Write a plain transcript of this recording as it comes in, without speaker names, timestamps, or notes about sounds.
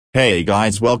Hey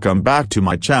guys, welcome back to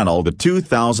my channel. The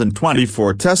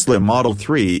 2024 Tesla Model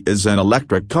 3 is an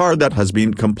electric car that has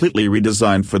been completely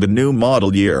redesigned for the new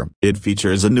model year. It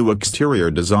features a new exterior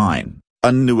design,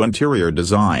 a new interior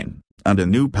design, and a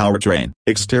new powertrain.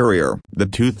 Exterior: the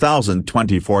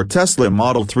 2024 Tesla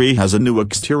Model 3 has a new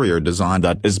exterior design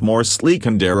that is more sleek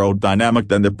and aerodynamic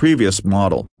than the previous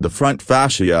model. The front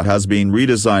fascia has been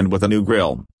redesigned with a new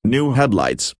grille, new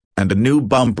headlights, and a new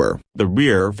bumper. The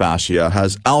rear fascia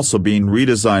has also been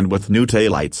redesigned with new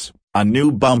taillights, a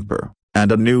new bumper, and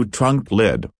a new trunk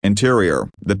lid. Interior: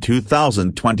 the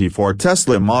 2024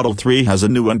 Tesla Model 3 has a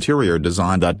new interior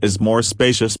design that is more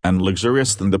spacious and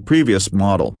luxurious than the previous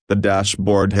model. The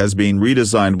dashboard has been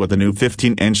redesigned with a new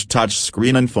 15-inch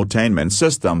touchscreen infotainment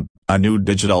system, a new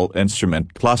digital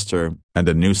instrument cluster, and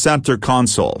a new center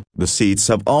console. The seats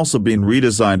have also been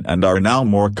redesigned and are now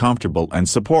more comfortable and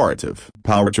supportive.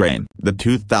 Powertrain: the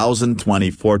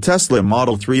 2024 Tesla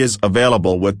Model 3 is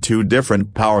available with two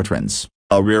different powertrains,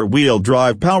 a rear-wheel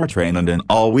drive powertrain and an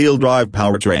all-wheel drive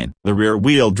powertrain. The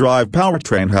rear-wheel drive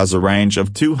powertrain has a range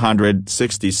of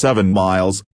 267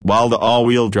 miles, while the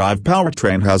all-wheel drive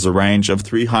powertrain has a range of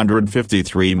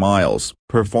 353 miles.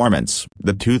 Performance: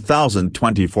 the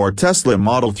 2024 Tesla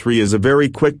Model 3 is a very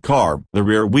quick car. The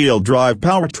rear-wheel drive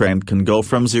powertrain can go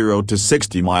from 0 to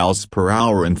 60 miles per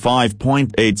hour in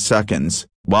 5.8 seconds,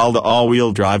 while the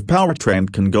all-wheel drive powertrain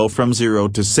can go from 0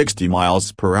 to 60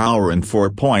 miles per hour in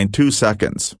 4.2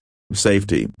 seconds.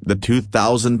 Safety: the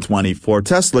 2024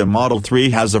 Tesla Model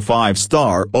 3 has a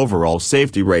 5-star overall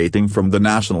safety rating from the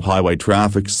National Highway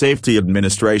Traffic Safety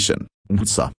Administration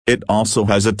 (NHTSA). It also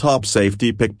has a top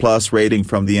safety pick plus rating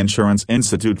from the Insurance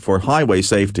Institute for Highway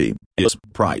Safety (ISP).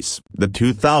 Price: the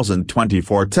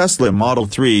 2024 Tesla Model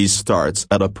 3 starts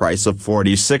at a price of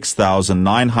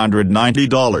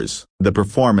 $46,990. The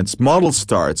performance model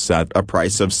starts at a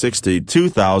price of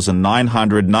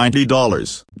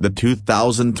 $62,990. The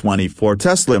 2024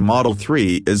 Tesla Model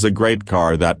 3 is a great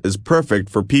car that is perfect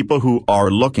for people who are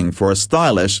looking for a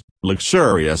stylish,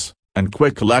 luxurious, and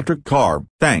quick electric car.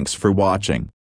 Thanks for watching.